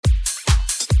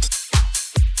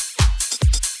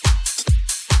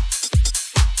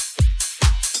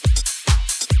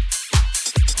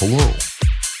Hello,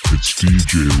 it's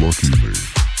DJ Lucky Me,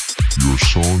 your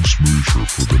song smoosher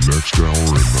for the next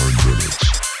hour and 9 minutes.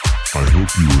 I hope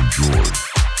you enjoy.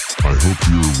 I hope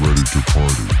you're ready to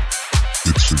party.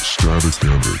 It's Ecstatic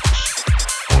Antics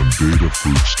on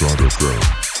datafruits.fm.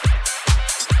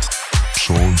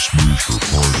 Song smoosher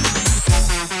party.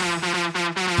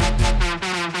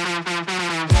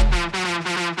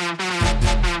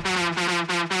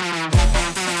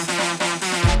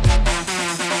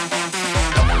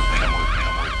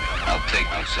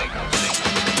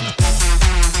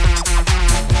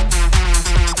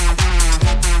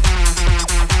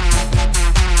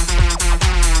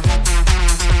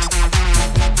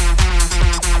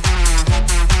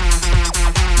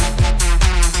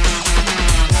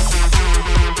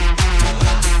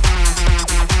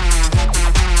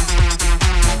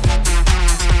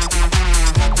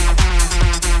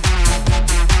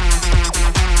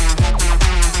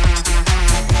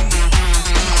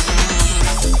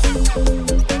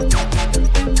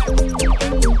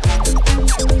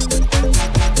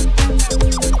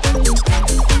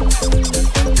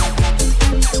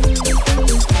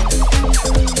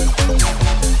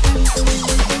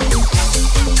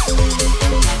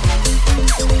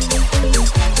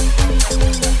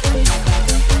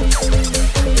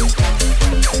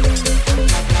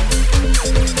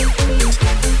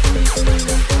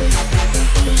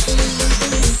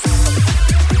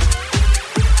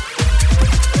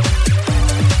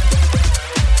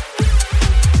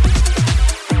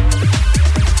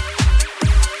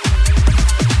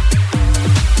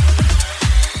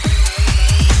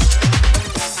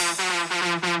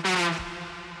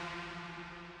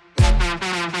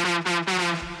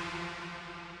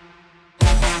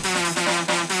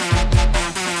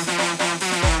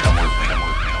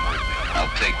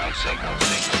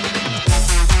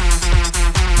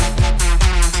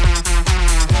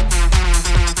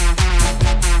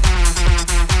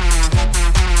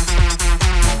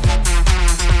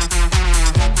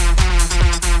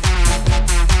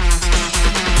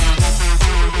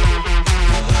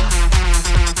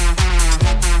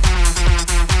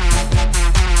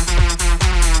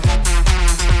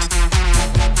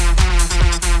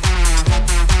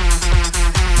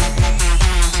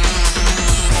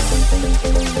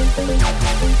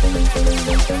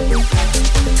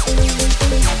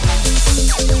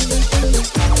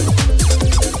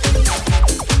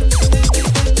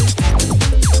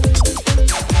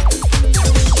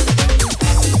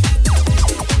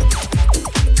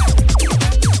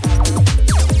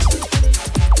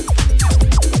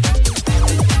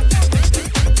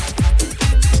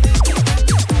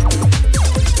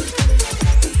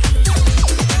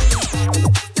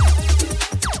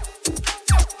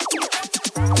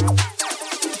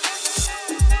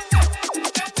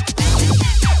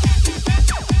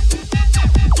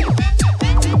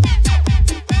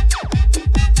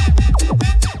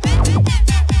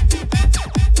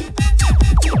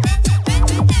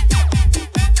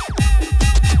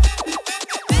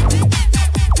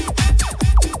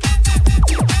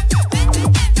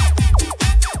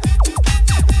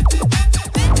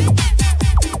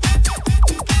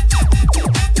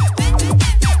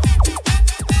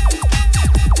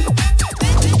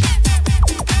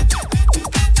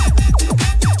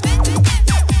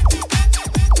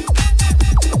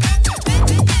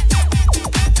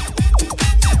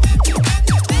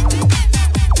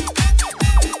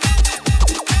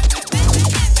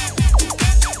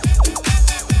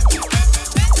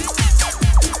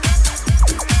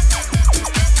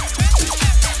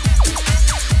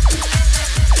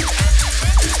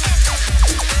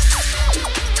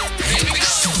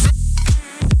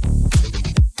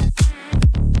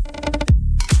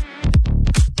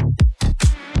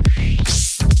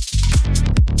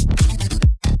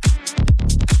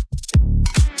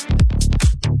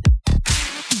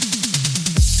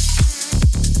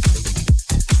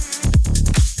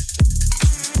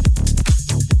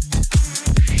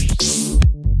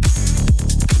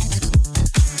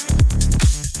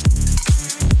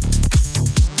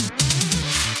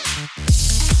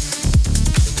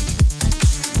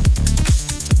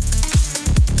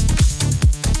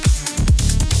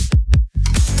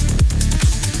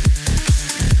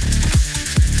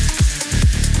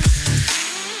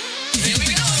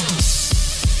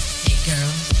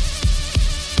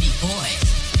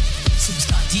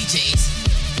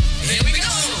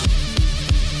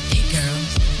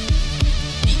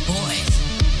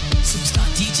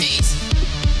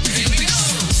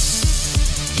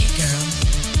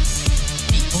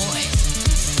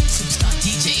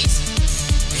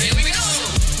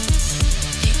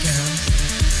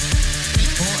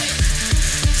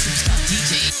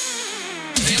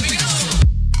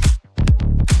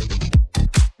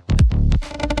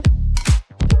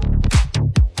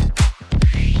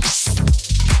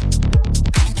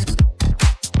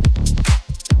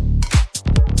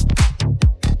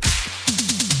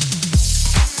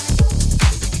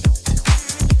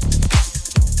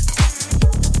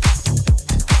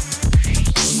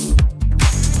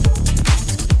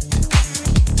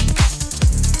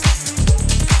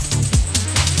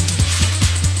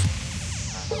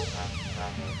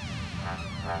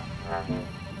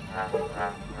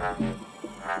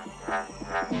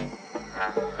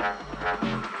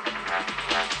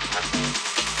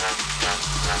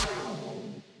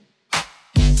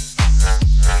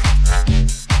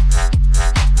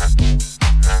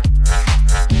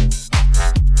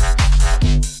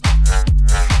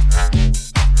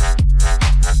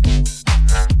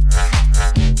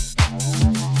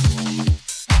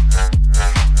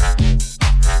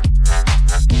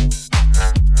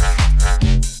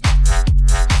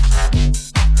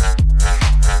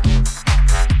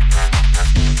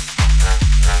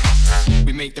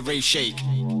 make the rave shake. To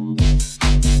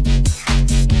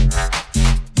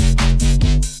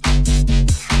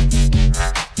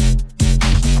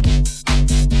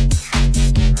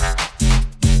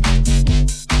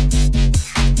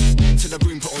the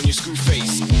room, put on your screw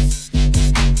face.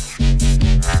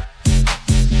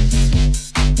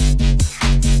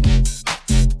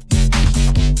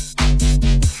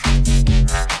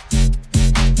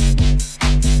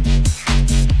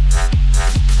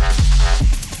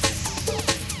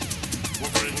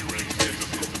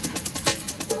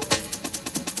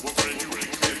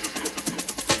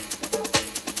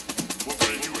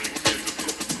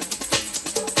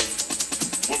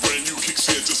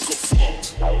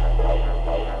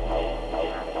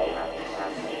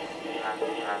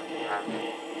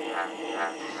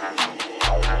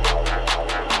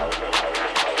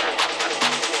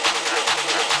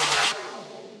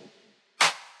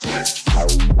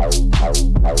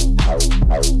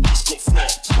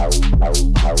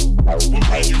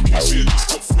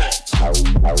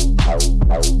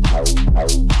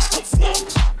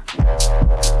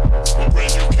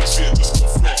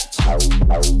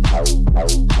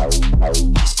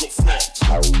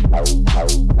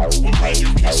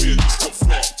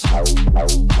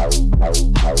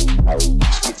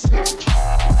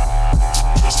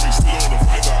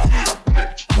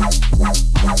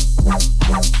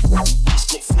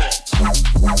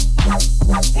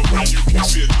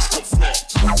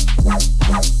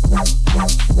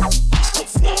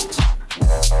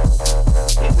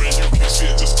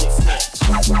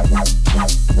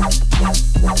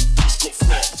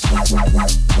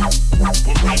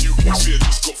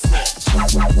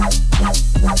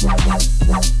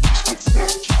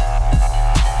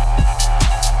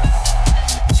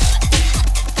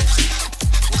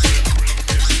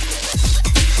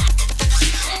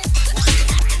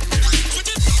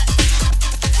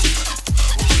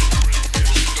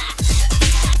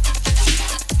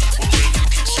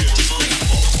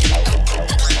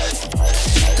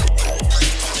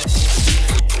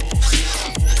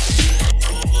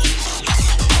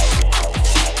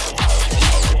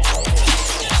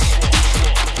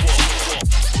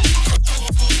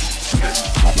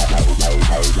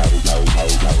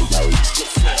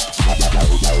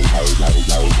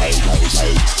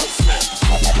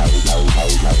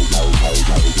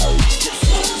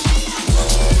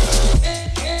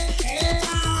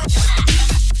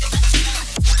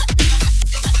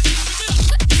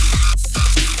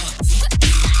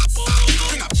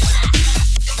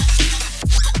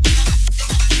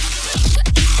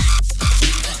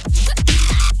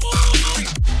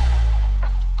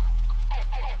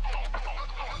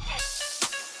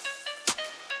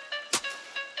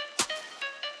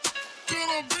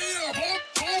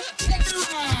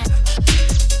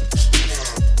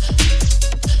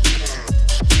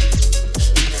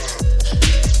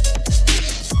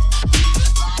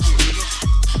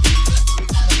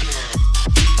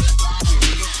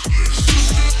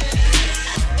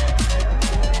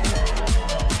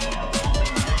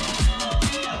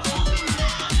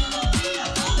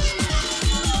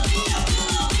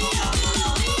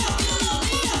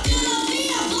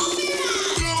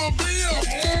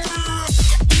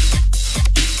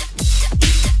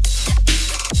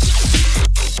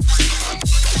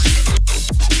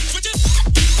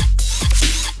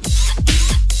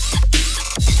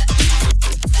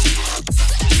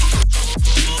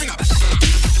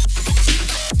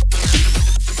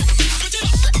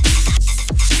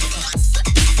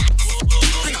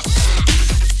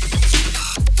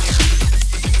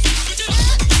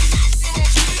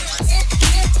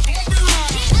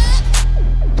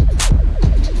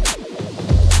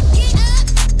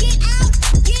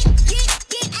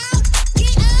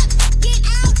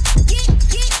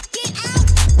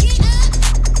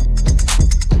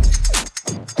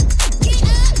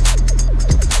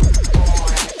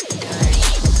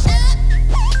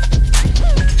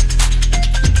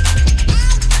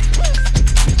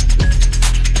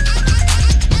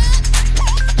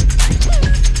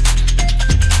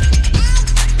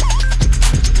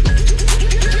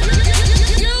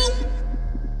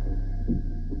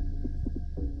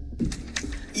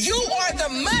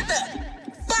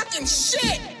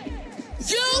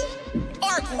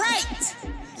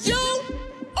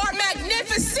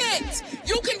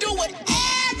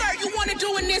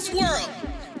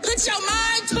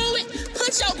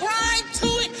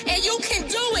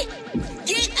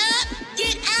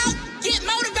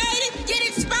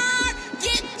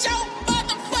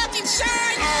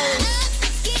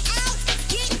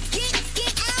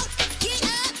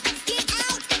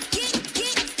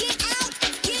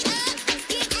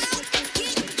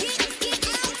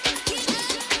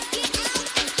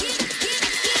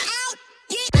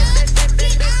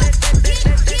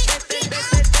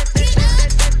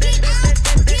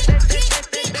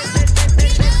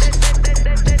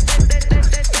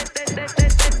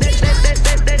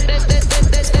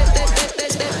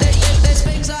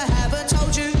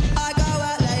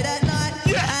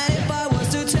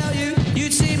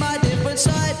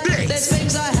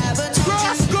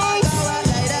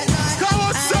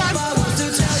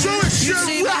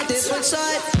 different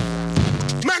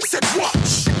side. Man said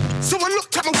watch, so I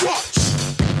looked at my watch.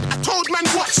 I told man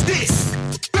watch this.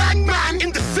 Bang man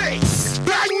in the face.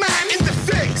 Bang man in the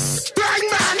face. Bang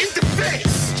man in the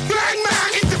face. Bang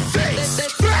man in the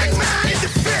face. Bang man in the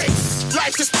face.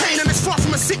 Life is pain and it's far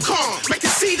from a sitcom. Make you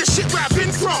see the shit where I've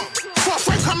been from. For a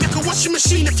friend come like a washing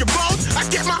machine. If you're bold, I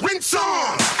get my rinse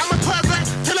on. I'm a pervert.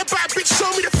 Tell a bad bitch, show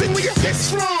me the thing where your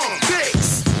piss from.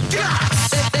 This,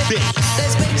 gas, this.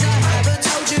 There's things I haven't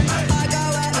told you. I go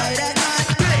out late at night.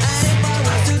 And if I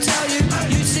was to tell you,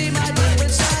 you'd see my different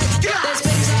side. There's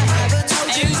things I haven't told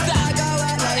you. I go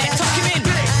out late at night. And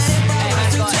if I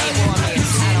was to tell you, you'd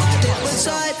see my different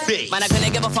side. Man, I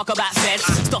couldn't give a fuck about feds.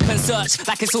 Stop and search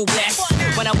like it's all blessed.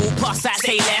 When I walk past that,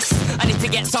 say less. I need to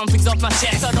get some things off my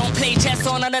chest. I don't play chess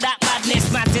or none of that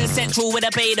madness. Man's in central with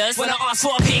the baiters. When I ask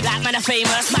for a pick, like man are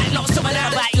famous. Might not someone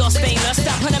out about your stainless.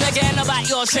 Stamp on them again about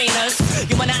your trainers.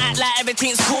 You wanna act like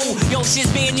everything's cool. Yo, shiz,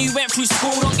 me and you went through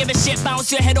school. Don't give a shit,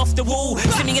 bounce your head off the wall.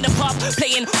 See me in the pub,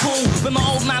 playing pool with my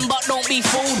old man, but don't be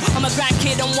fooled. I'm a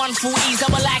grandkid on 140s. I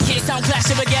will like it, sound clash,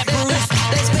 never get bruised.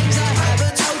 There's things I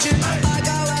haven't told you. I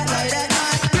go out late at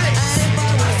night. And if I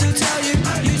was to tell you,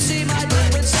 you'd see my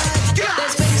different side.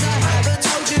 There's things I haven't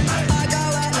told you. I go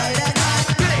out late at night.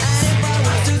 And if I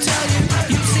was to tell you,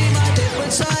 you'd see my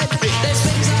different side. There's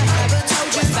things I haven't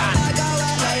told you. I go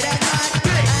out late at night.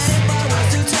 And if I was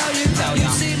to tell you,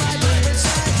 you'd see my different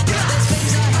side. There's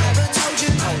things I haven't told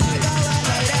you. I go out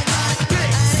late at night.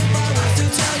 And if I was to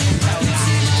tell you, you'd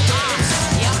see my different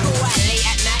side. Yeah, I go out late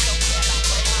at night.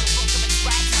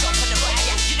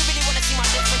 You don't really wanna see my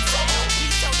different side.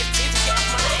 Please tell your friends to get off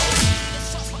my leg.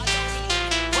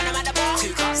 When I'm at the bar,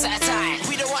 2 cups at a time.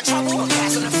 We don't want trouble,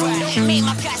 guys on the front. Me and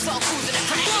my guys got cruise in the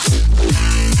front.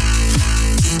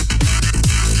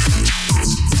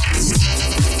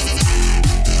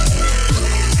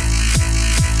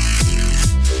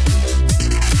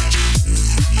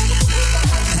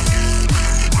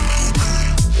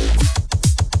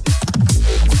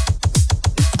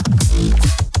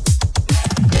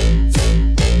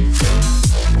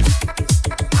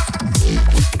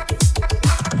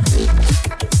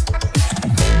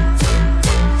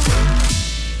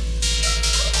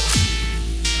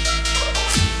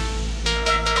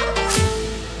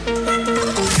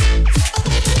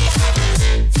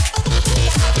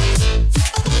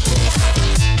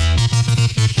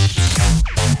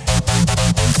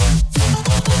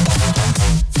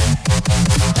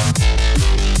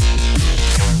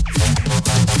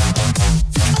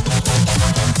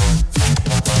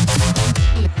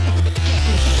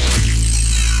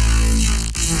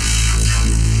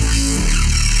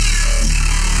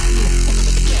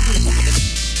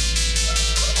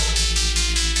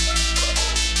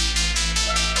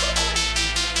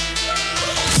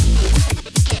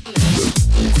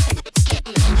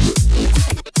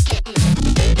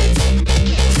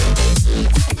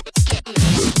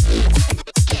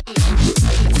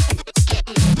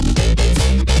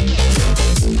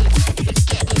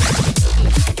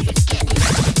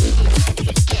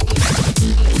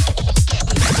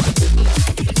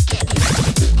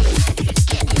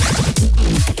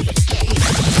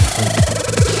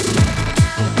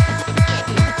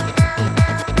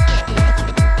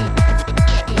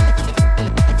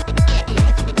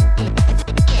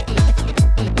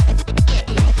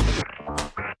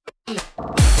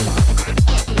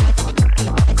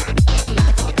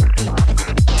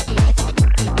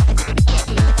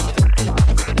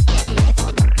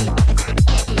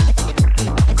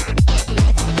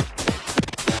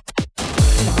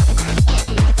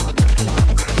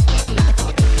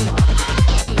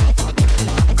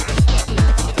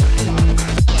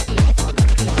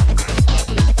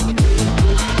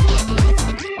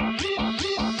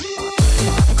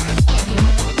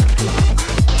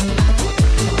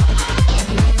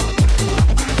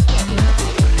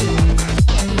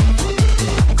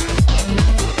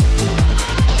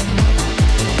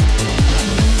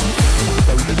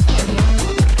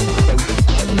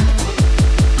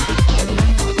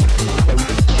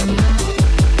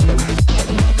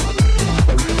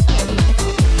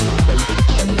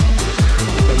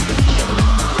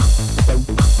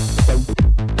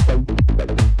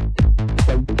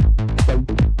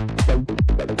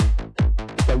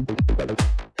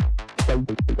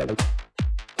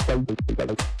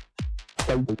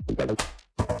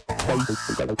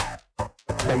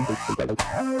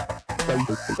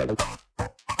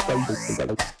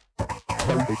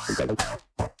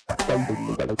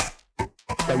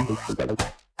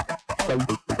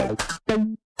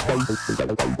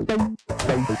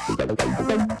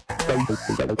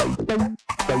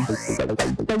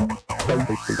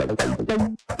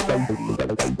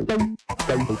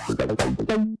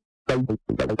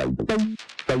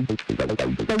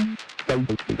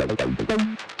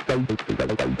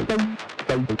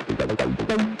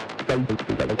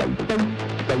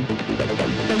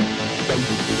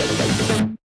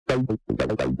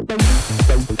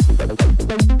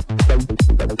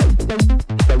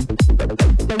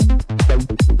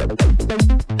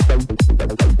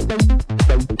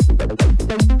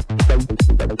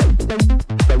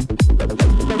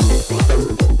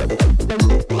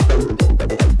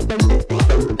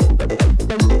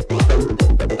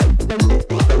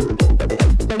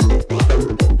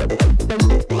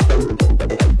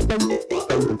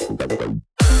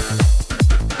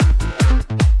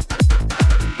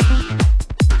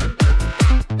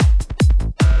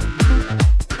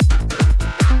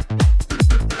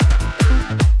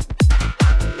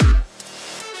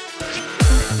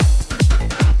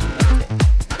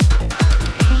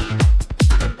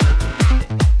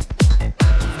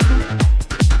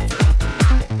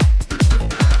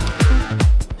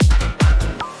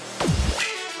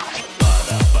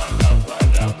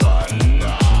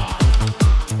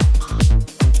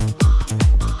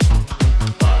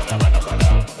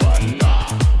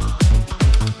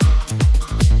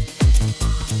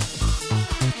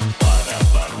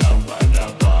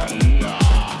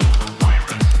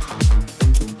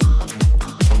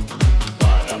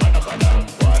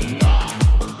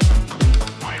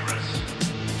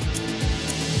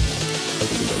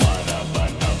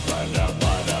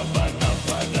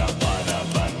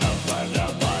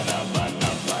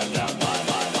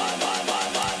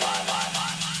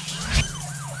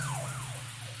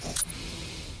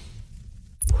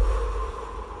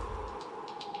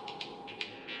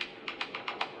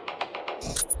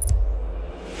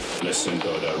 Listen to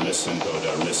the, listen to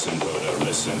the, listen to the,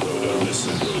 listen to the,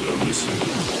 listen to the, listen.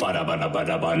 Bada bada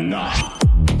bada bada.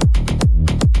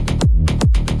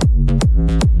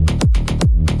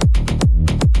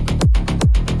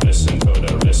 Listen to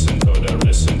the, listen to the,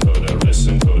 listen to the,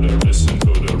 listen to the, listen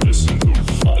to the, listen to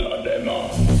all of them.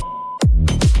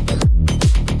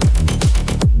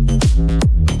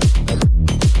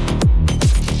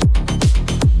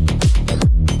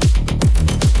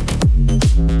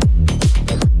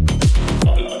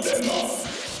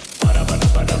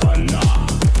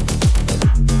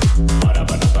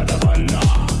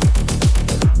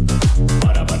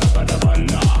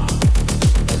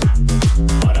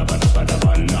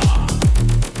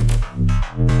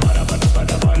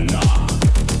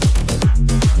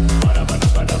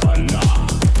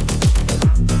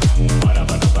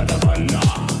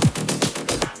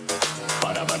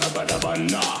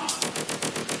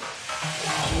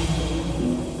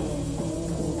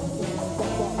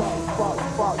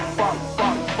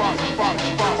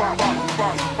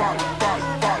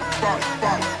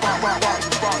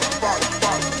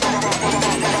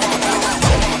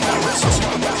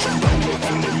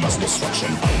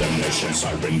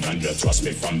 Trust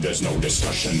me, from there's no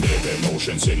discussion. Big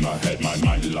emotions in my head, my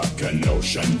mind like an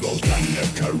ocean.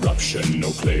 Volcanic eruption,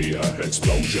 nuclear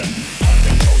explosion. I've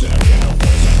been chosen again, of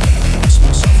poison. I lost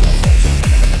myself like frozen.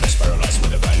 Paralyzed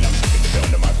with a venom, keeping the gun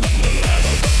to my blood, little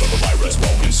level. Of a virus,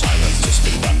 walking silence. Just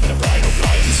been done by the pride of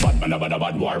lions. Bad man, bad,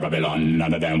 bad, war, Babylon.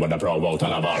 None of them with a pro-vote,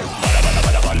 Talabar. Bada, bada,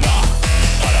 bada, bada.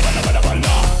 Bada, bada, bada,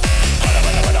 bada. Bada,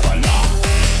 bada, bada, bada.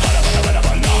 Bada, bada, bada,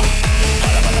 bada.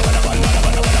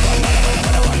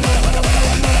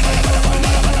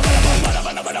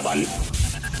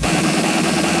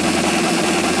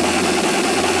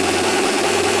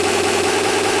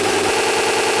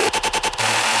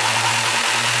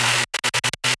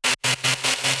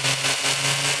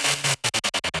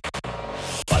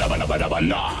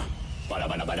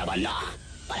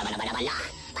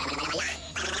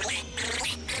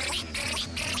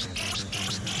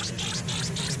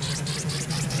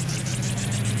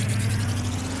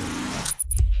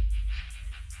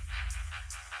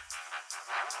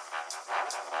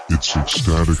 It's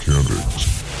ecstatic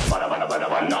endings.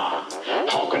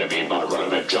 How can it be my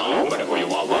relevant John? But who you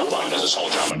are, one as a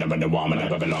soldier, and the woman of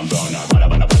Babylon burner.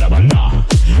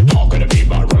 How can it be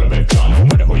my relevant John?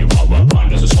 But who you are,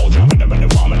 one as a soldier, and the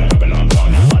woman of Babylon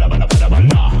burner.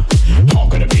 How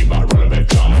can it be my relevant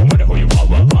John? But who you are,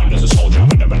 one as a soldier,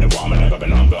 and the woman of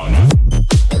Babylon burner.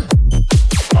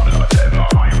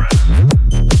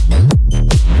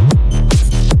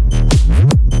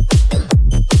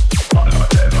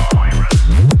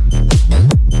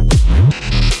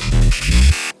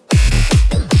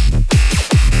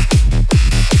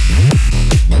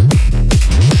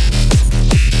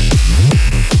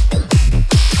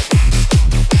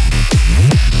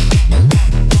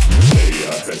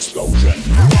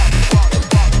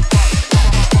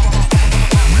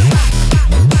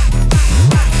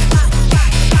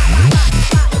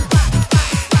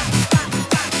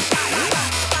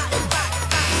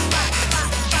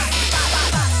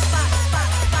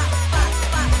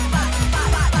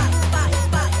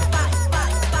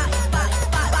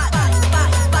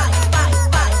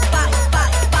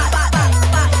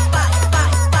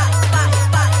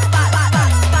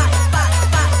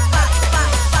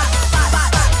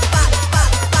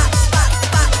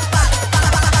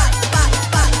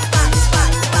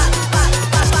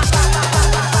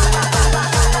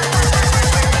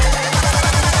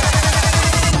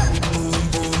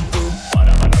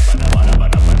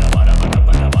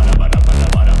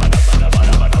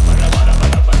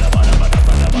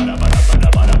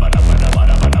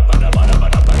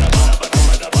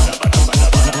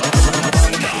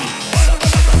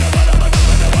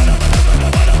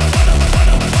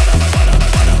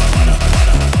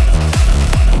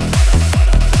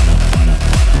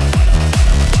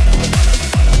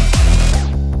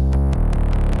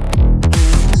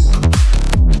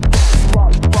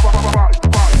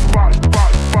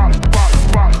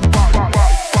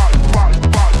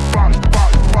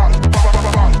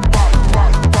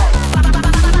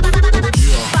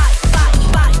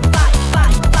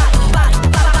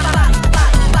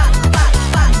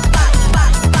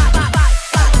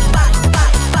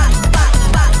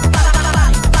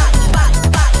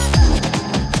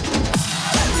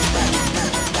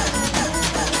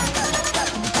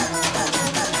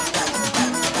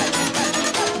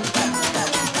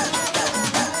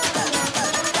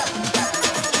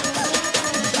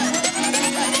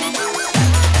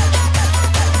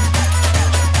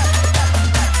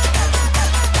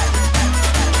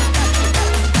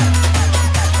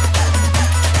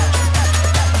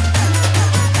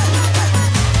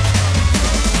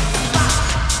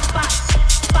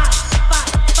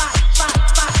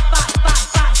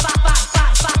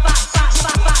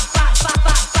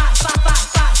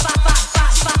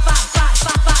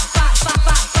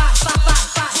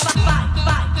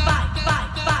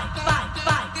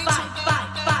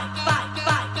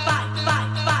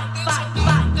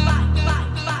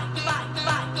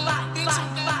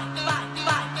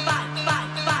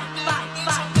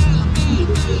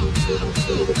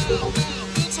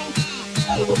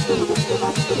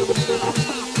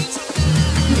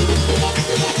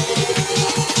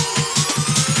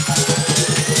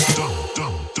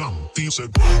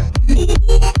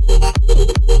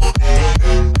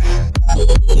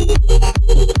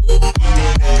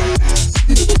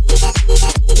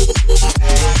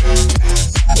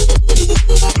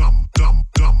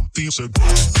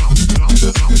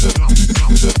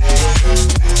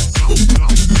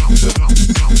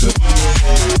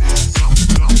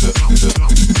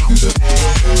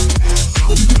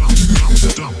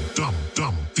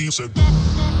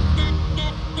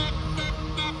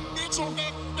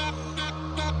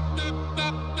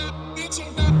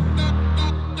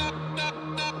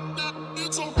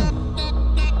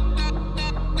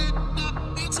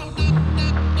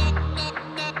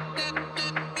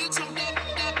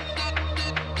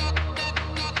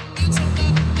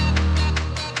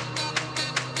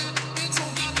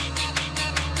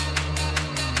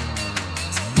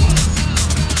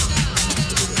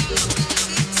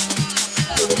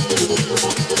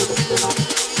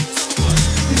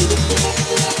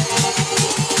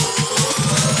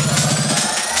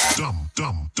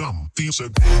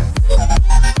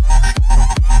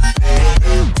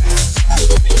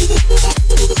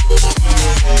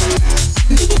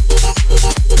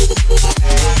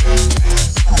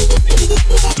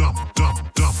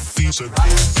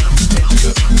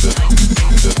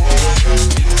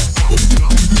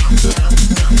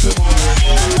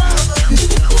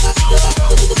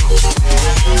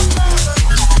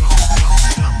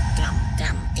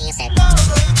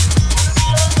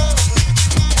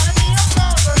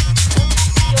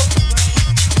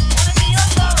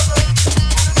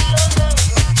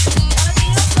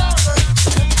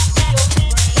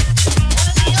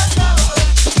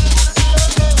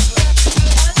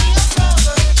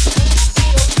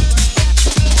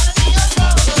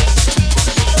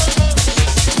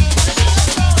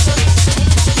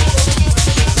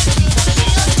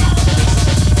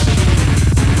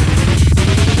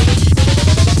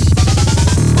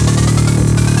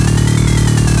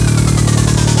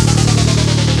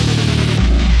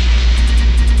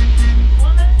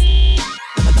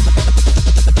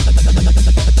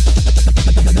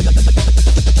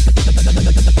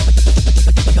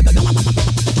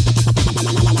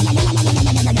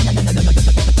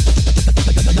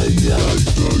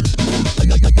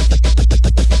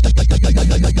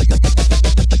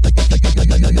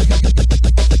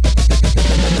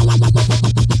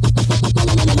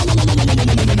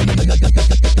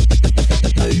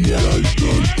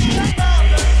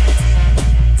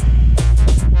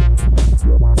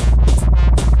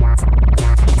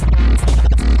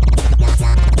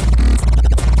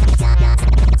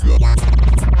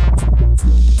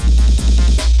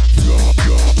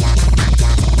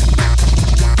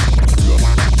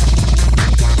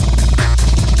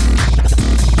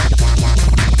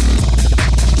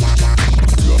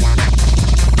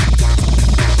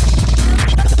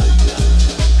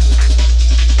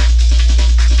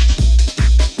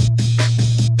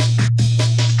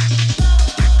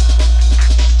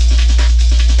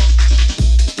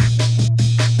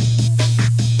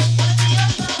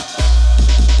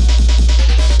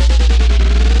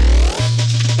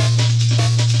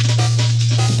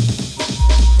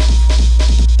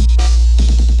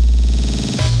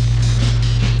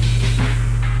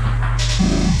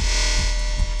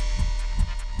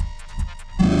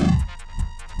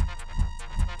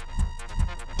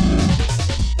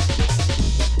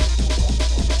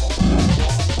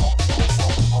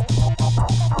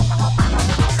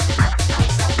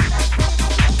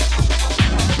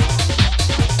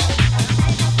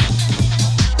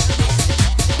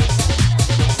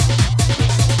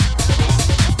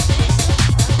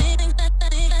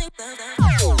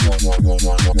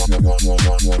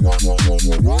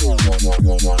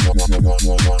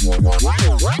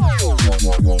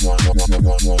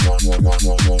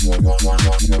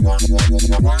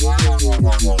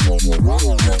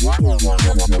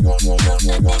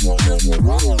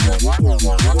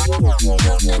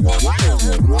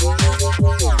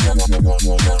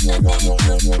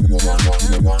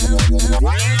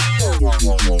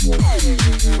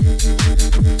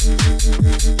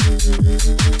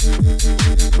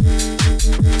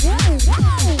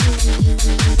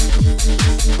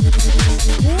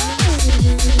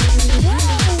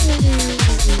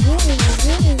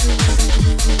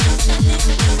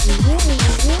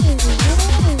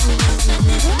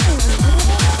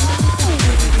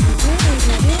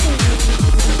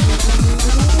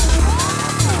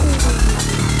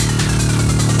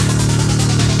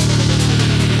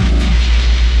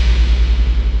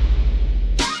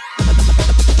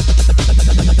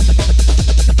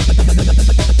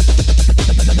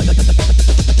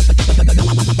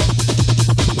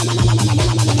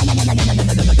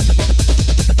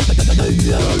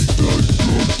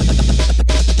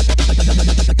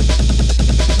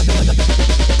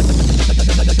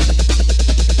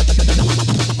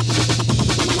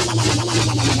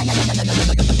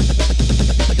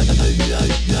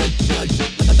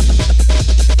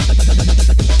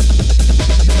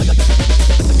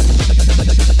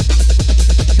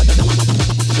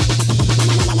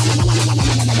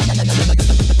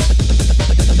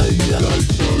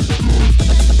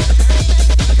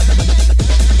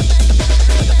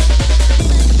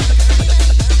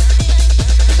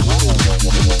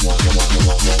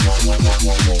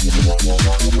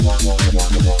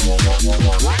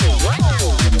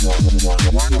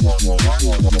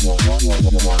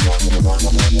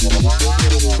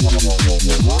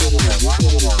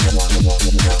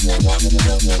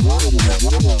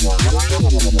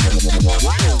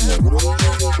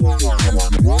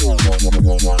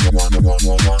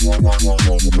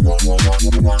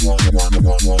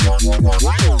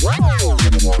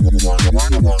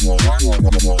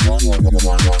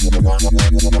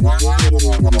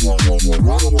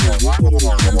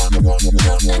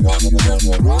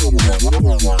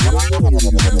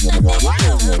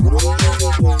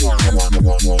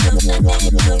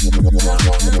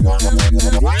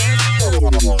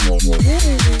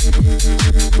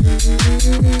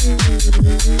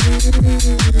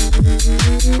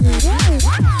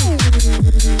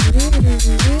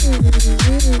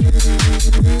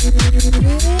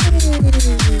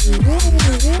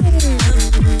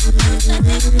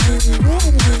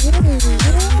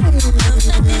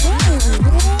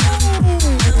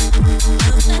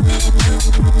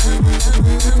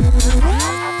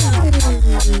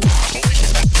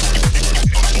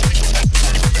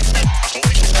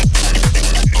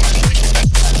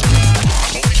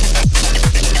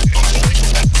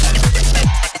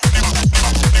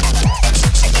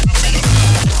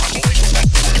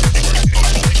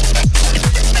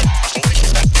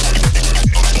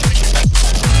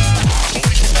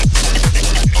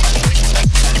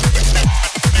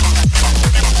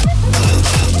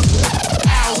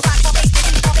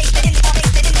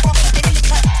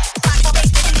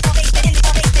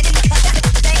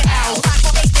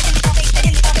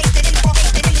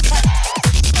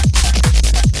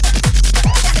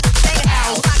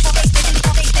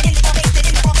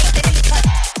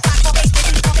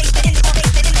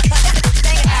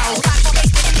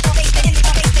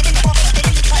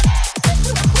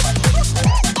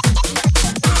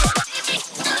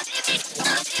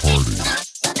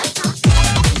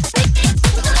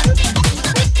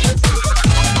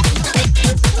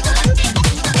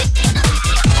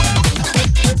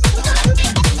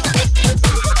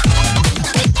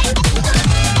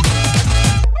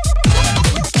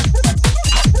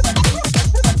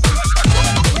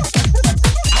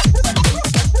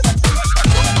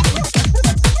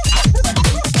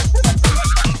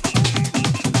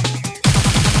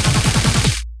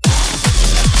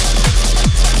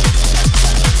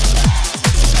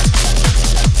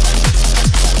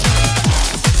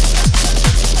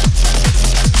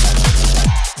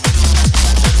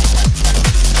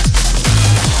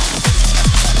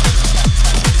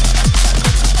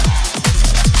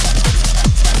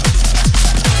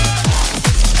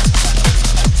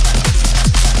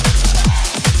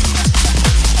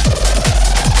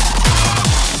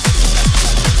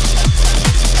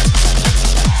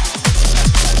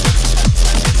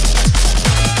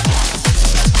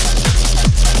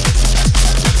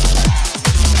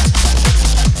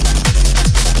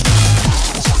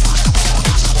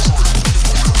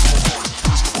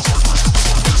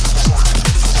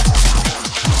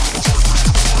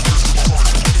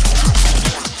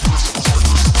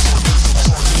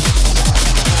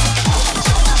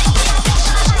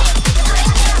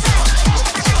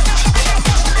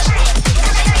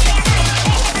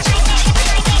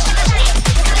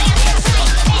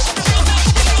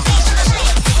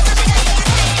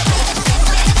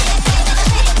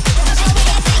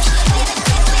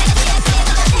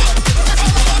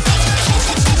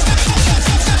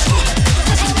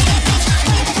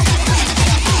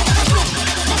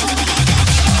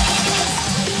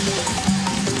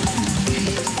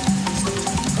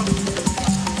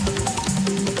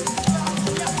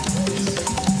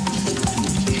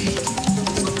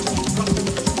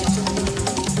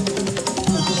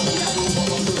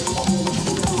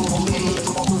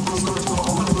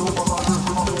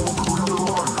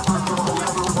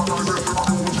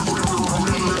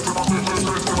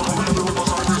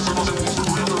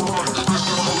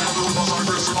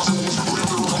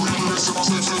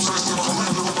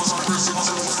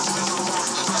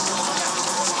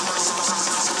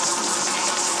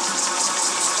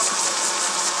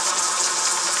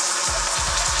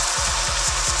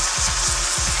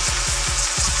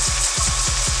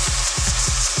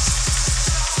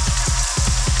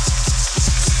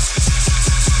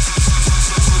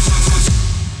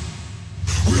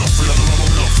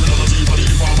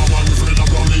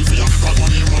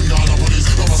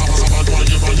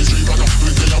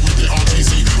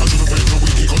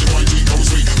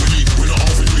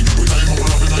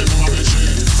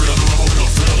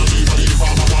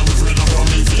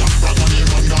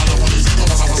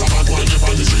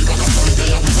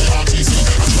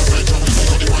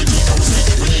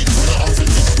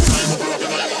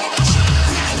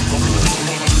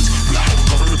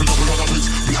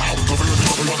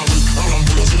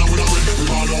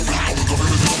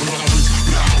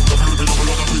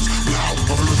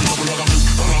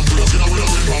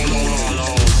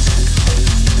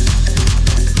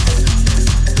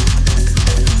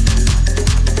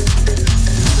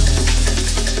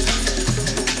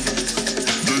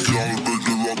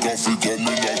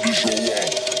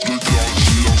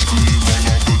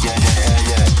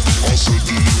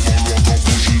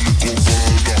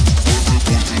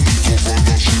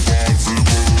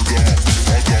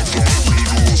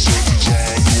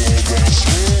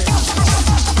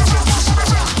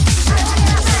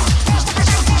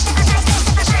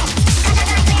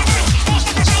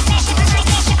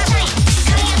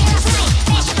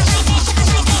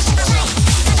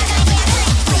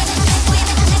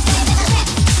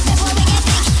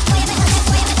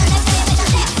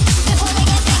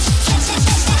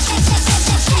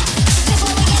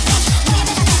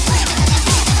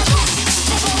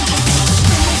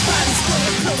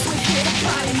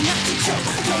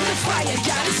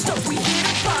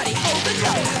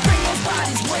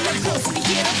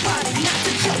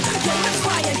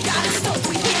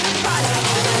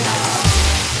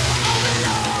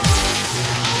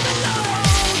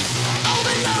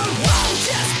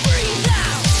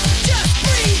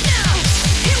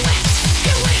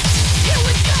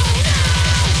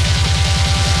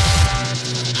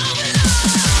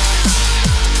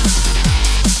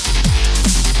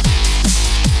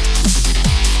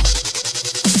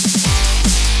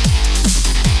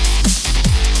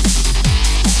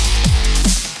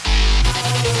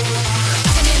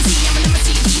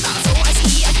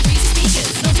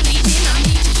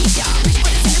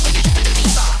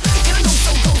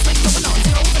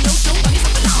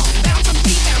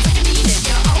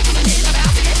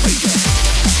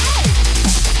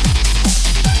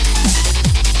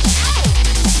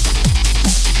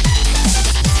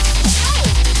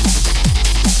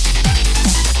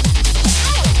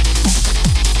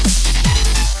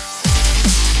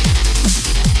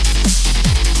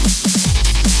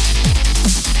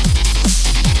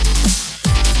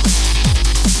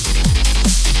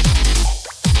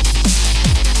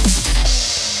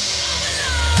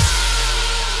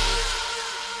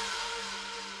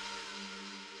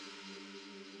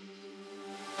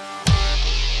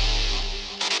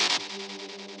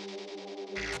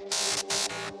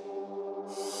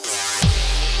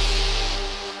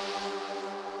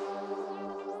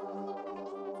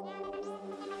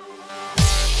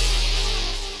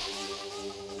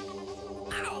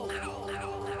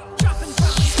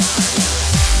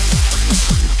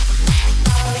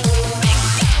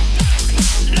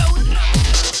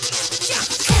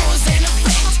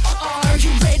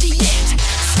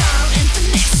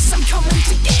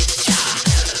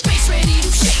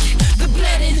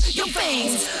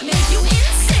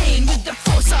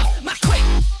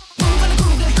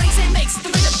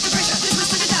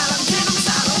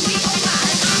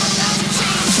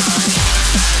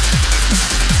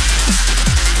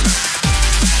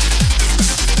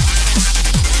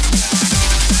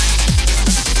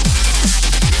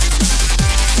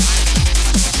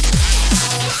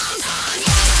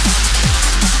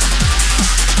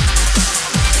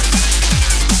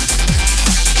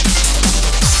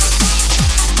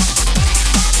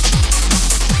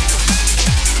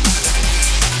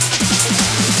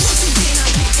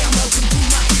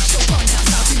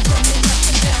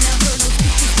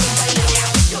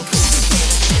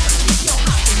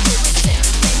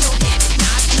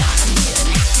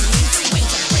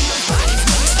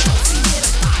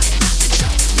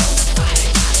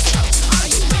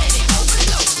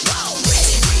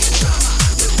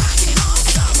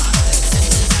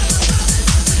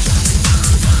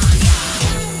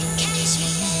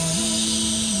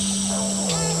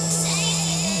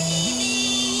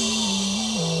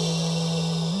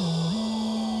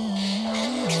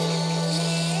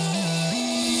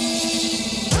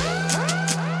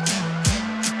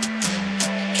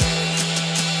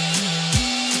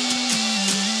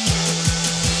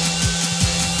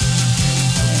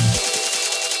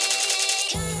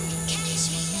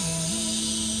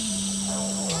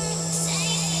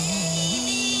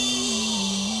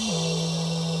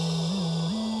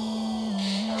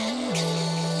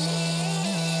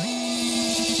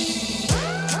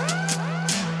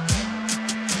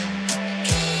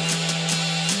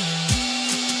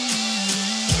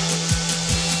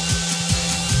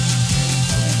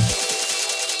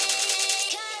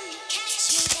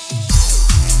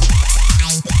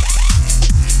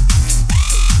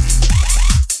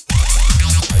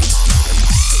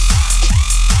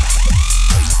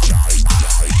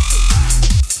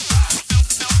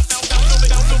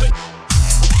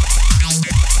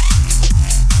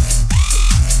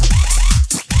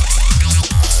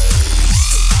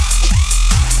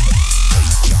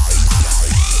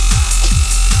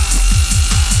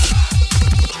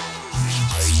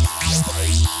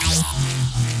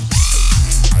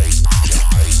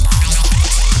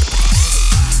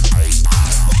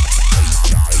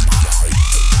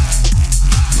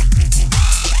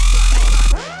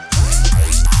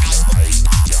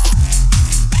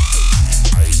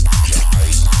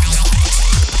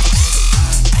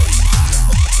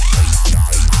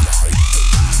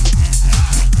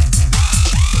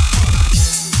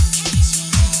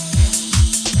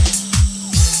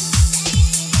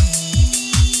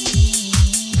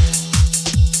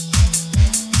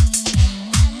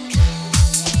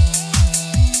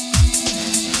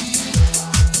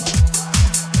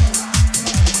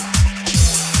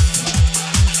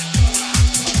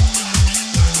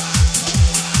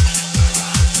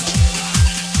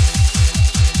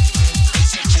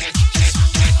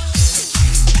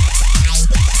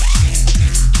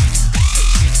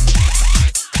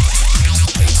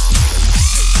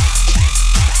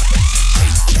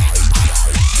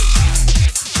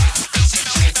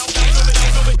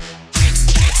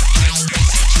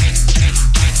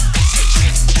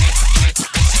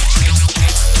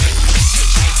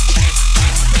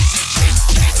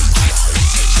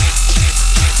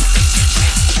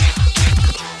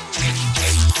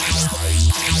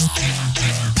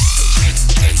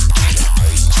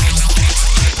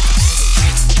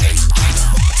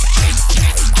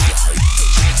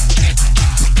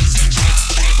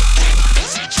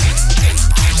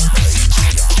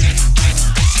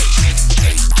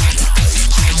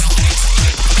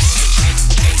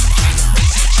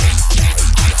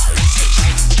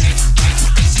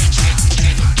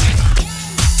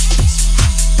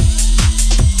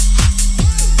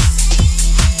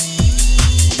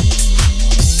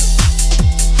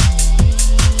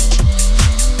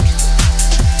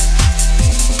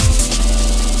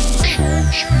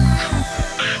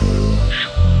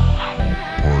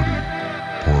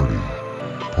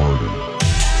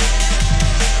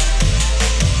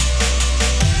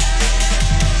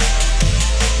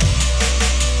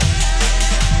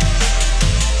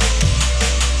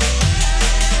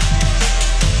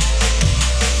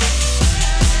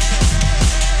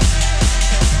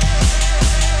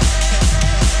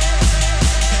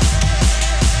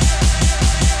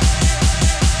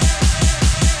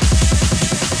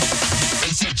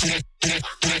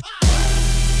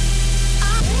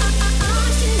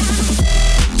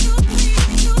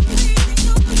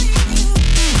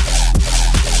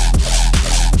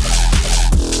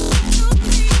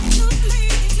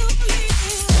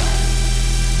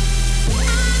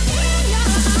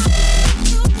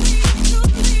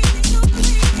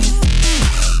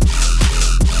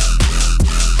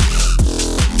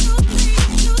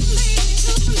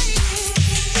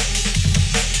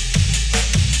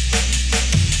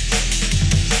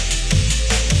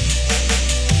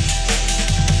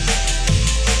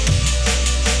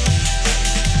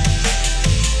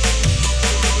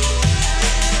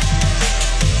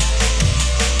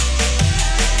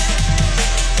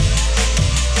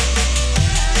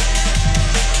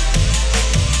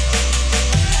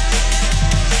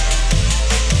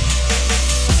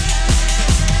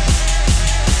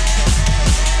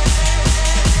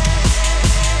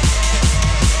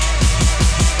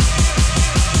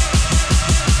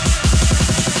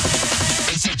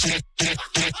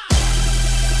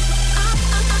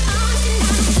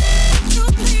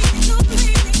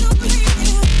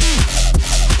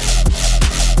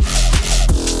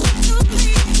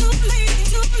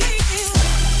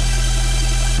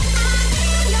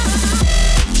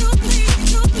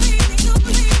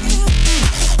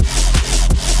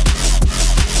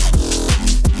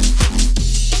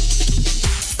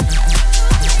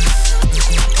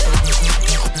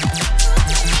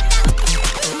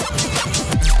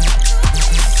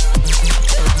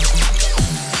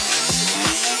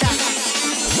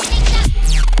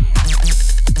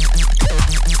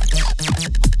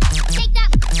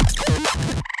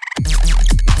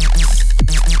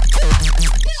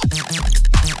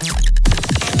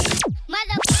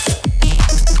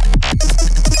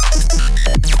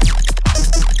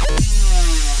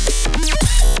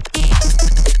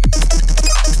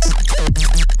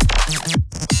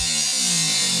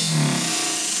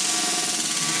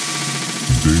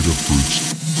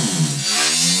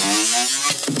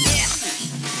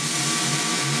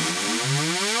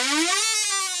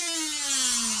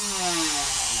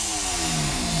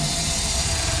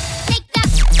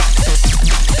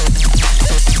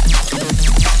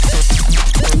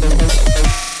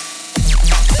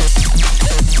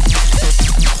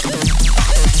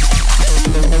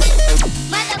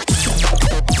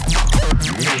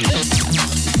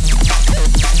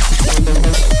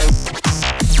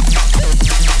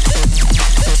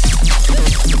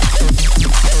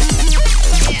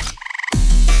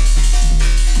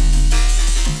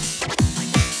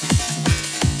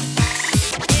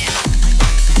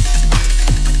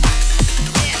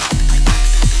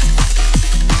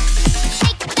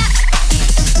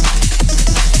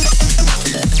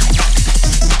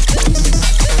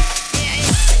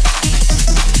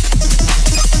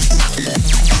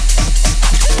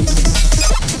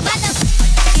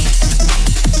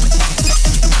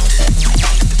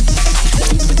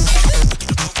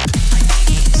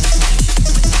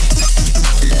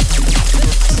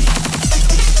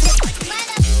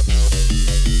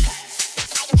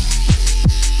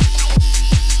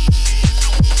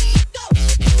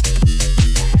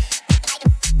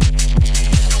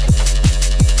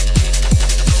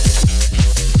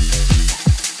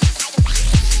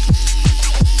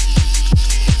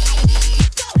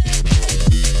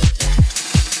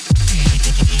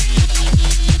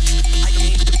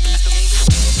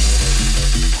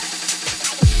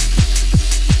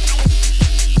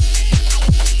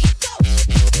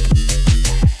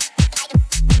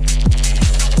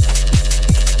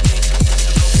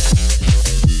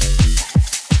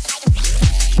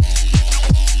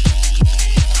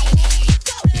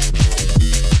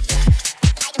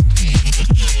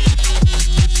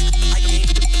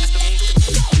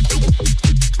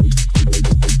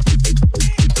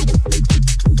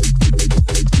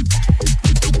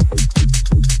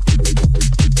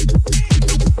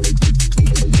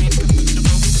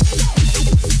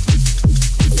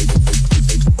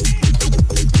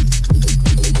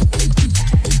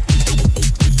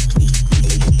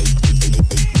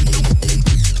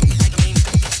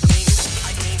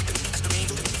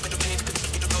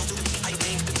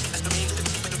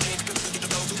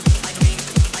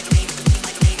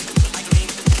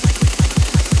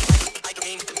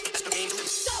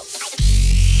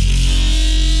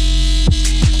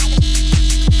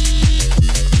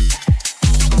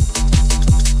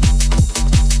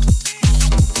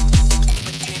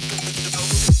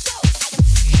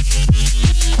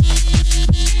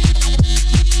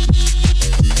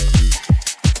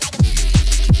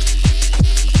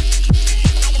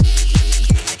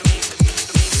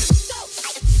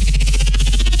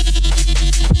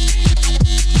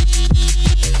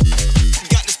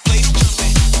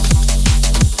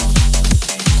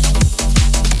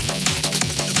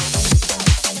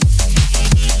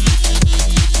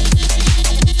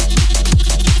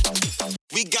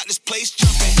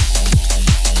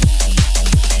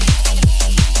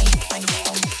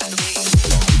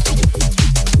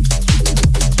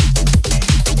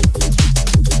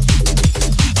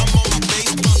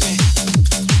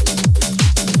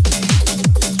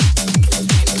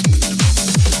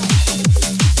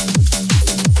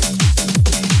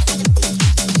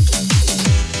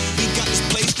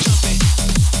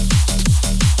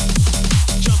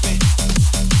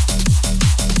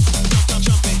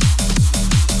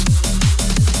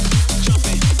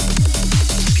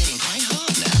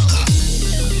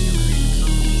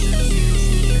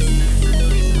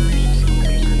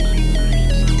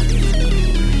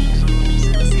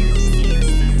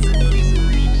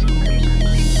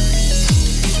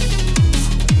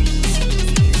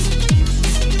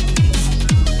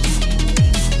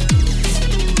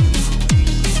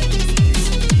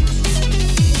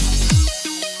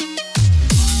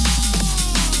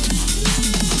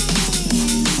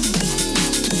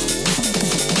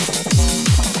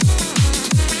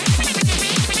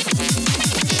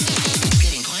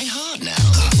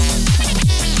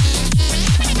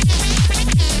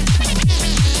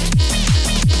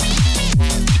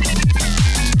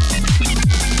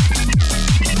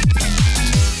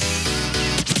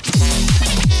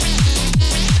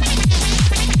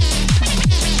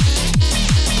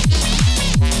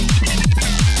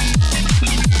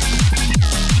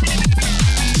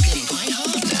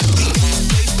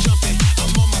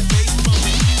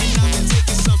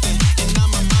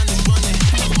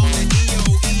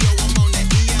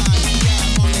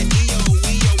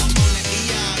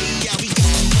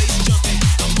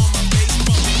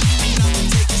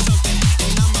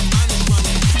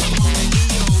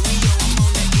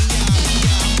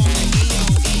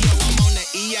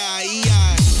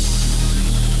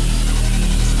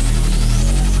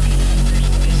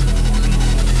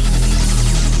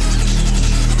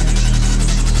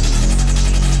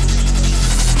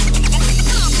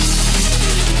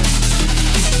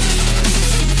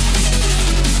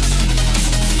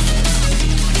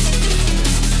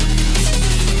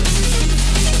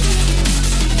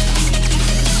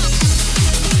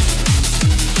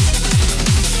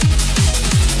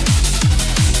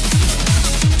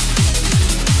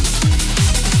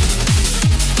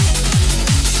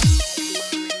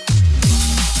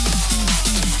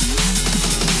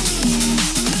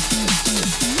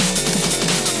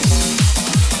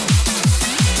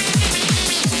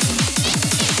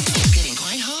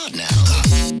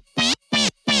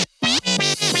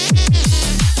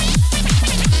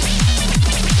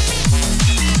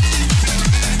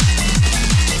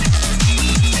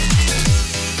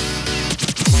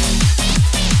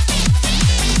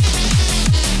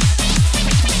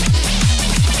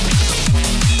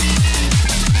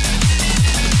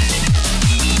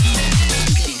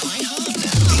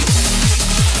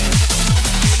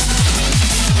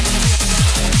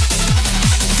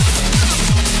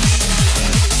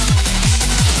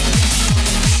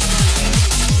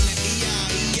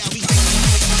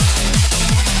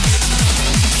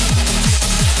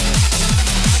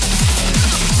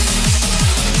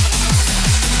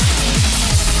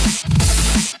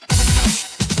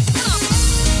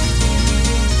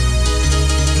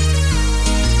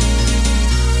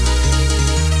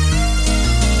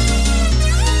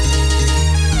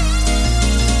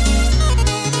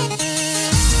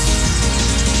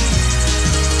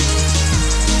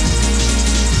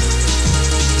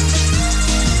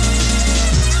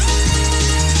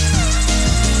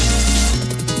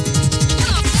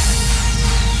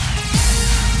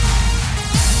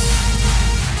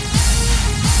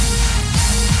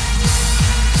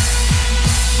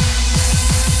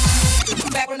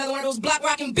 of those block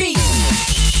rockin' beats.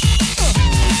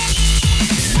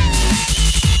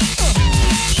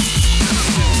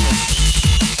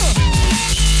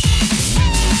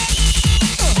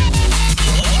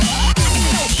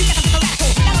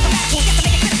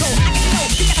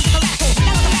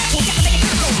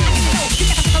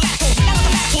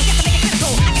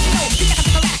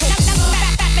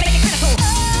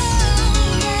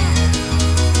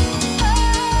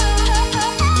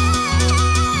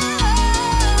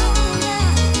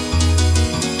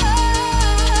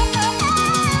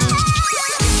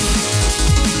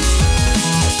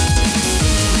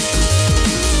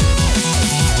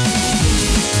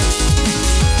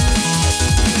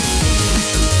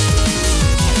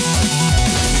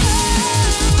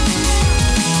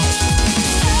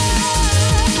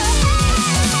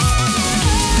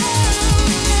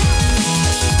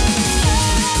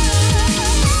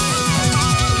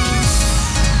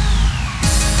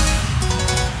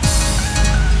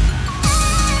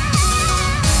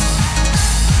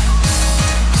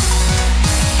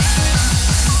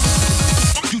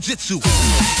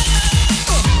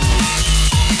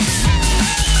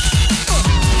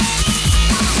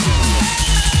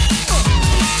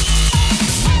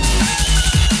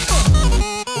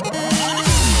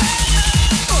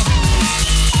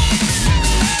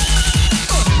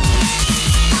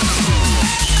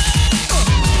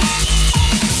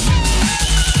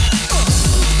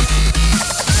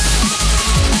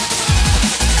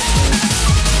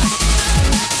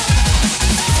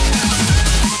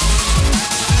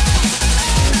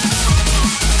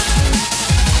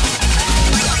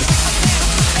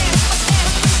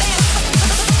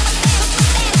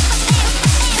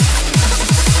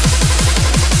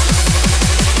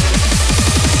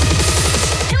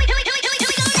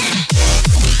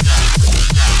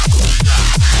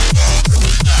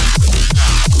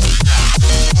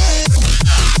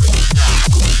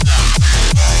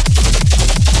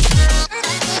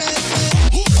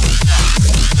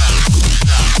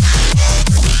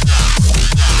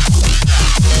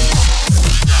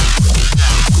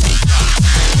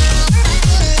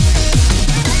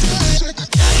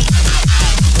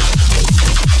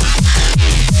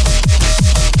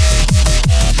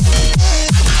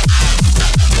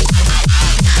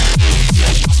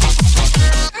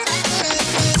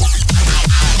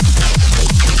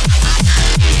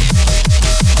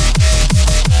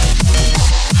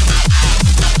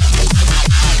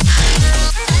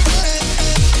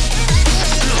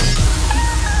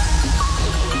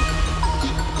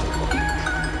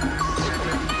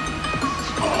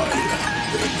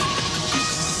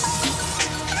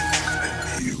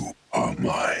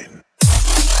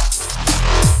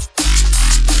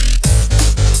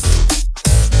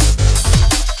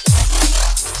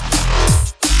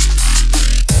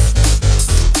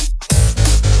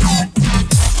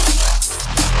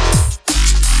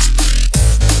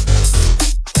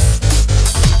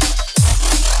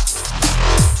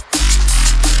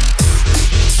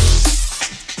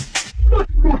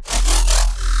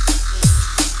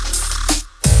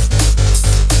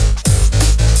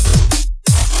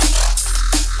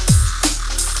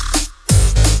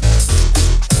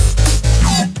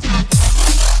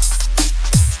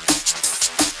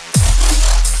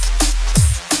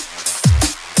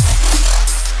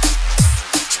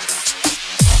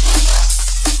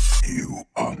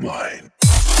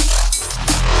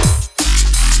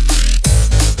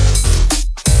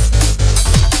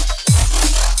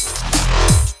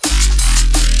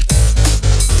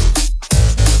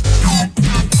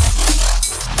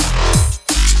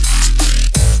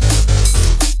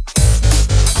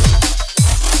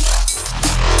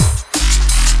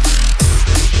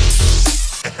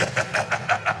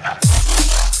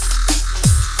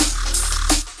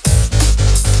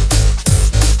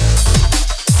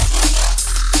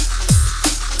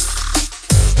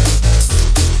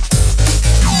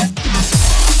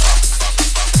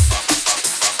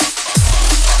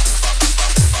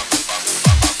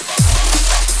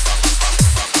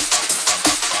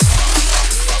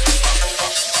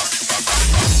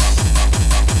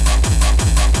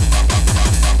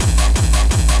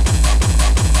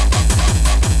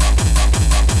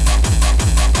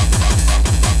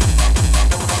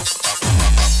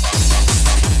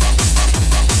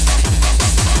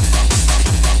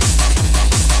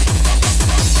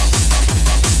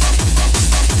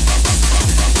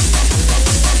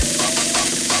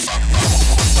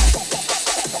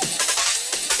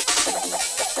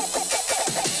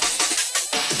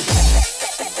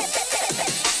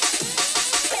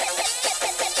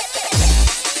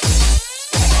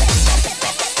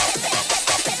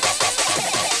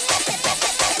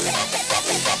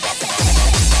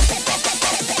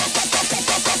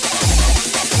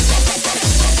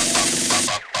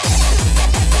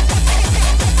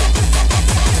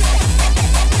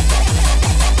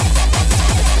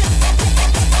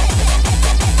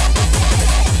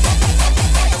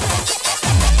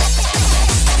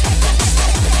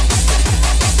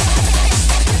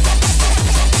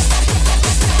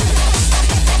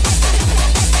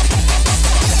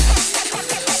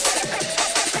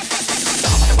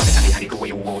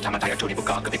 tamataya turi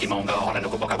buka kabiki monga hora no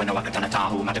kuboka wena wakatana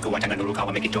tahu mataku watanga nuru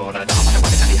kawa miki tora da mata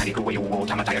wakatani hari kuwe uwo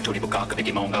tamataya turi buka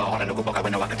kabiki monga hora no kuboka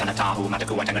wena wakatana tahu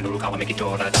mataku watanga nuru kawa miki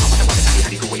tora da mata wakatani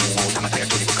hari kuwe uwo tamataya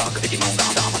turi buka kabiki monga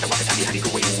da mata wakatani hari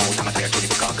kuwe uwo tamataya turi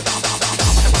buka da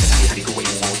mata wakatani hari kuwe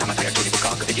uwo tamataya turi buka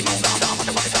kabiki monga da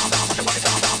mata wakatani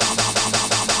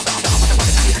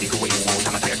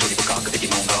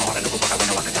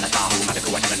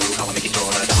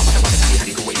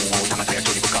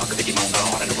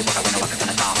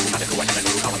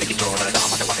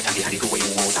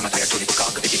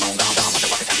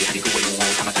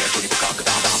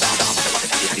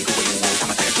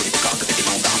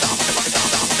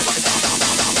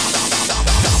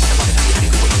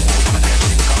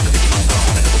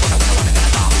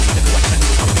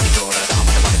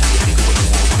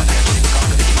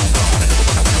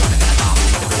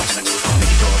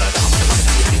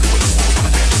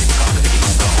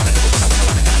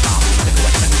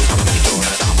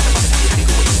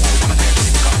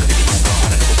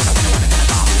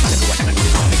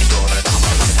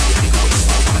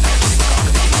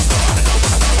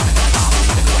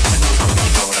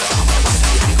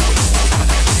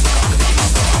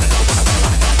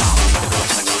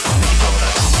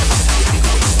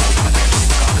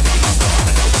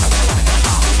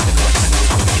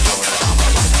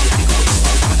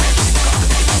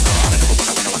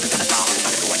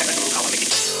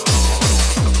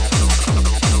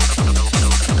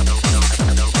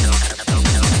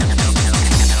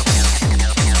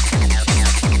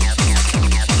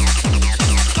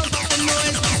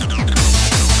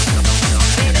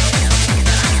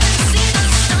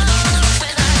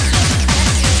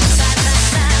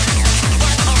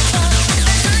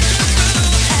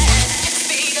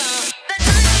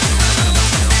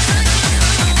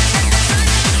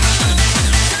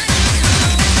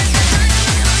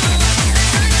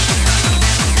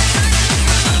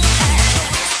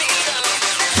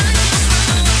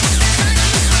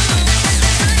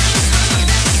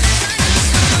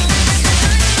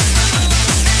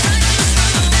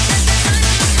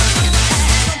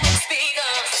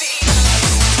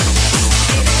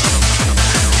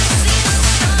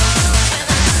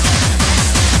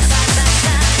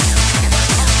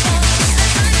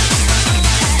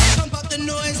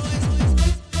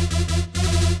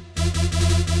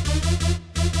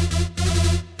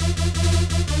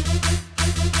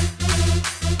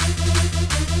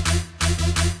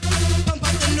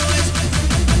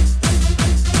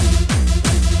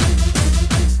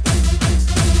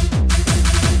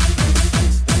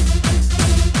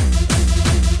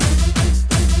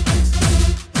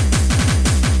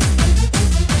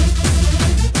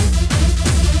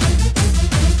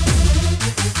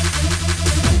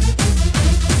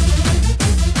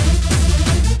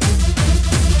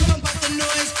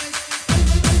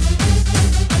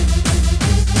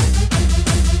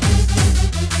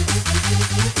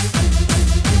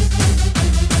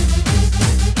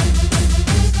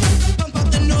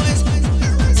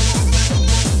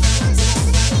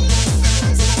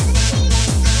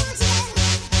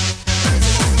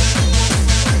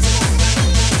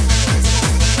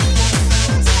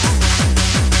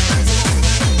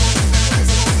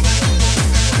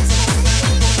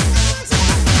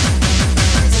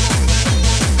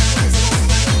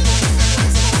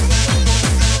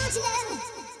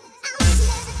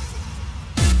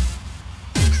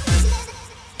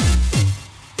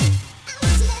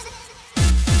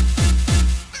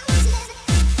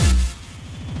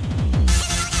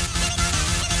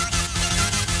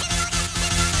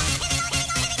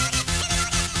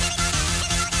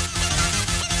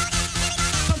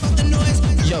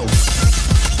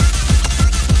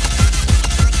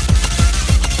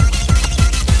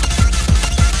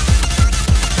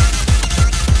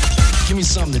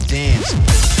something to dance.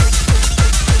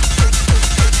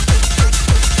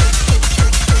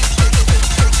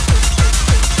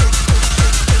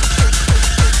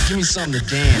 Give me something to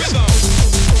dance.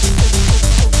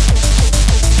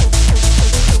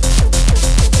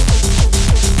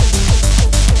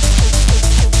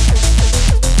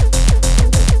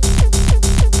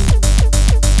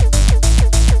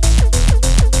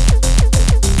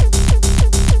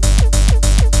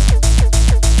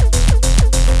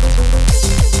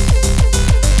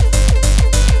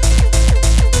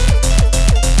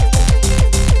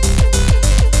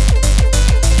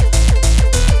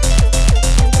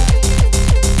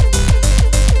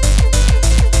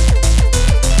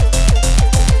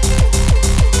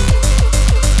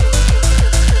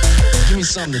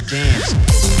 Something to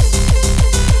dance.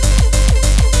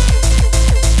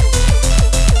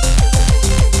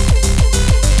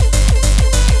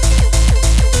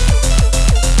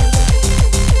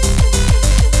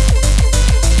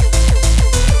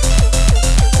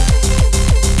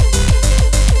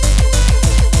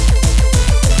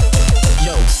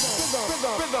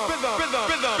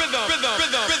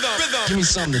 Give me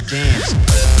something to dance.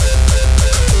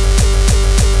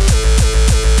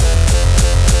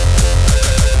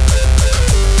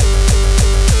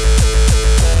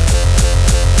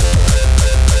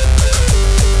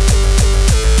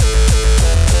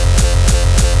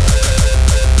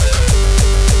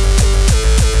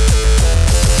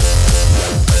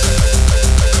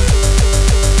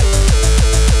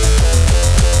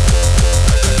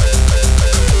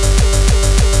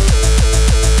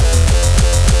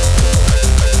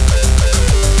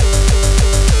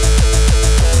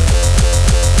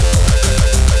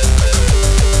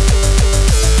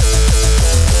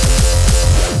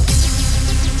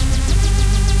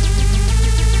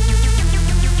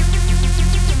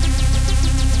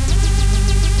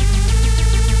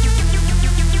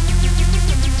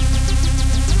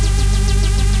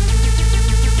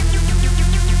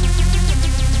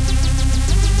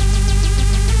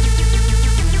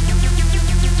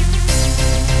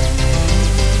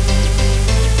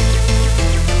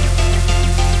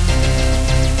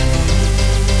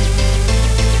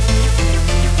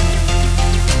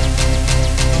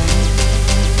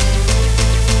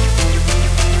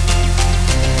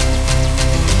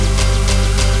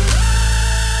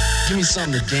 Give me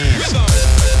something to dance.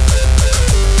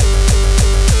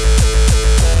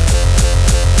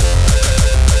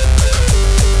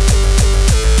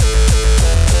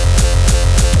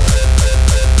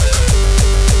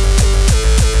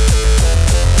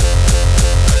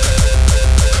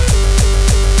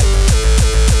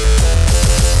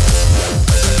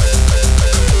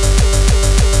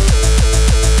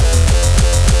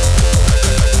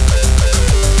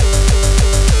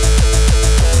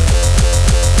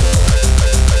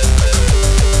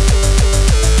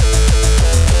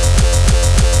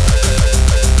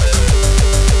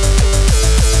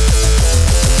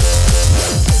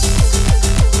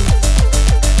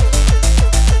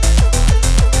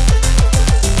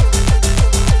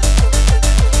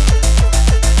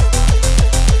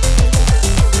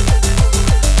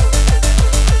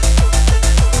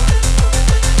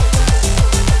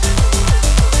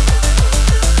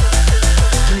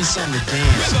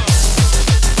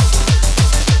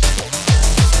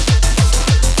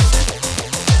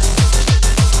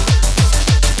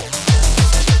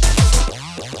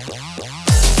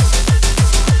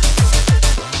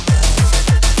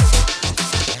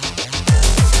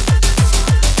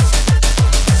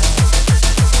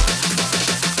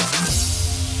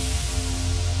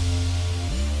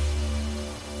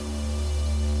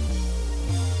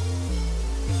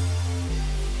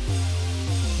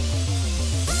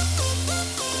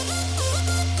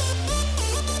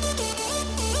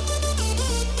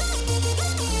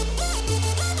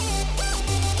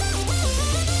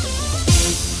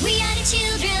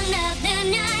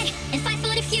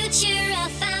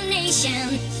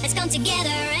 Let's come together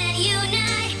and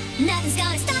unite. Nothing's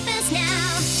gonna stop us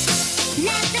now.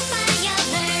 Let the fire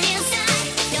burn inside.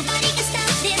 Nobody can stop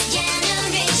this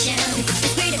generation.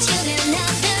 We're the children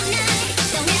of the night.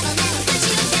 Don't ever let them put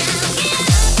you down. Get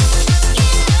up,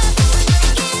 get up,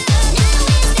 get up. Now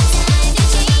is the time to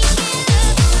change. Get up,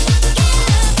 get up, get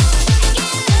up.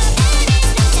 There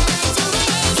is no time to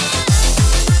wait. Get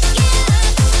up,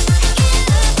 get up, get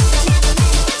up. Don't ever let them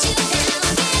put you down.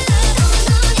 Get up,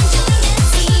 come on and join the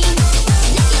scene.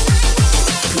 Live your life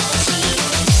with the right machine.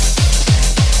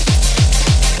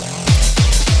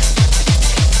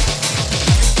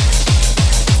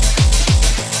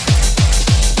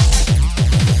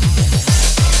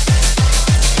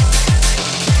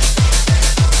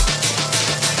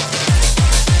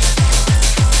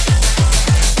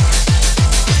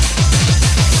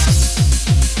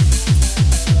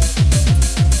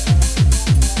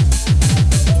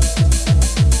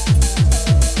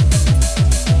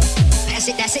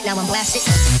 That's it, now I'm blasted.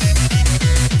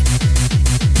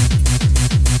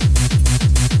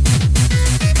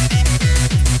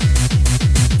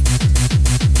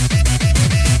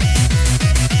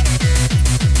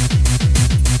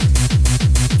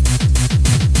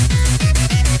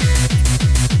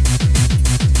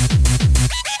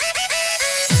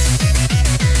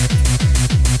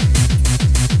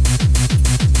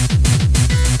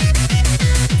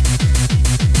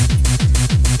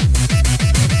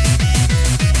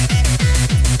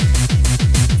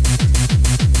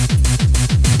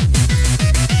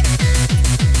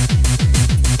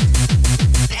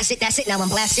 That's it, now I'm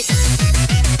blasted.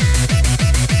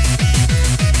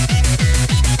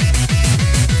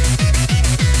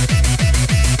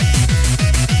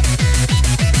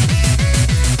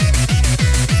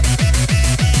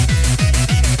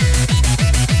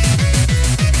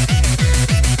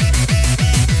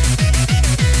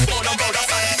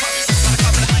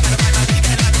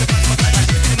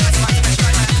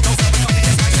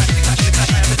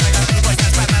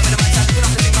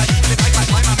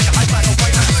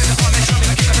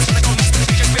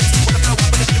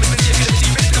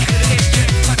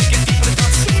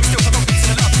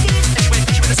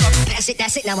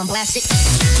 classic, now I'm blasted.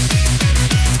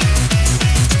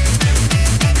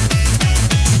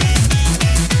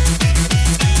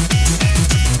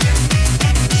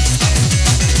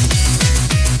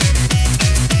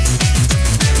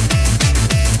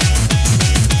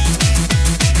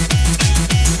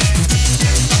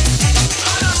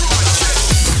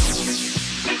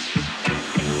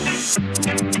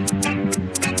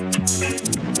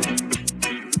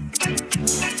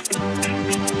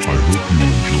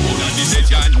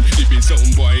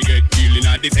 Some boy get killed in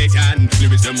a decision.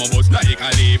 Lyrics them almost like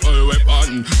a lethal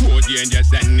weapon. More dangerous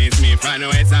than this me fan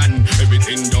Wesson.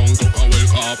 Everything down cook and will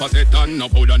cop a seton. No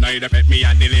powder night affect me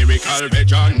at the lyrical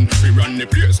veteran. We run the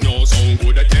place no sound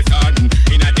good at test on.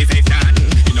 In a decision,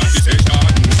 in a decision.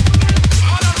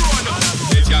 All around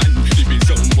decision. If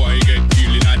some boy get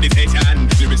killed in a decision.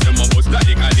 Lyrics them almost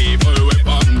like a lethal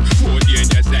weapon. More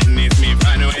dangerous than this me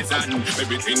fan Wesson.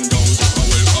 Everything down cook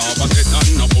and will cop a seton.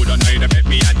 No powder night affect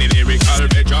me at the lyrical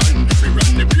veteran. We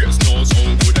run the place no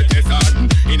sound good at test on.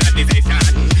 In a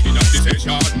decision, in a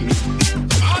decision.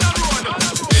 All around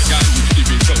decision. If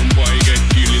some boy get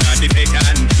killed in a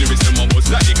decision. Lyrics them almost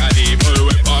like a lethal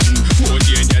weapon. More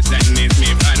dangerous than this me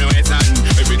fan Wesson.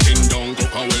 Everything down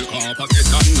cook and will cop a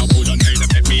seton. No powder night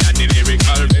affect me at the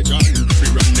lyrical veteran. We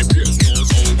run the place no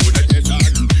sound good at test on.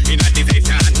 In a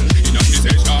decision, in a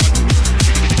decision.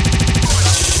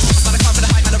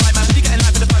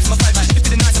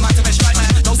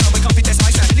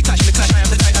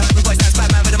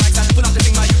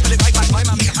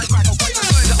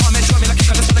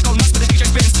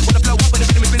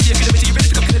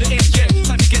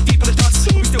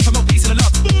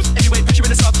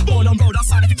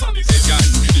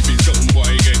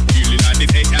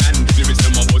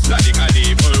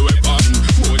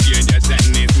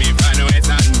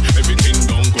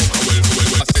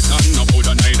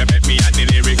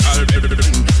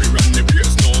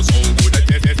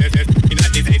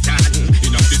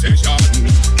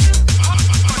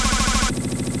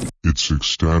 It's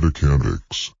Ecstatic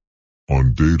Antics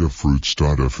on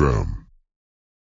Datafruits.fm.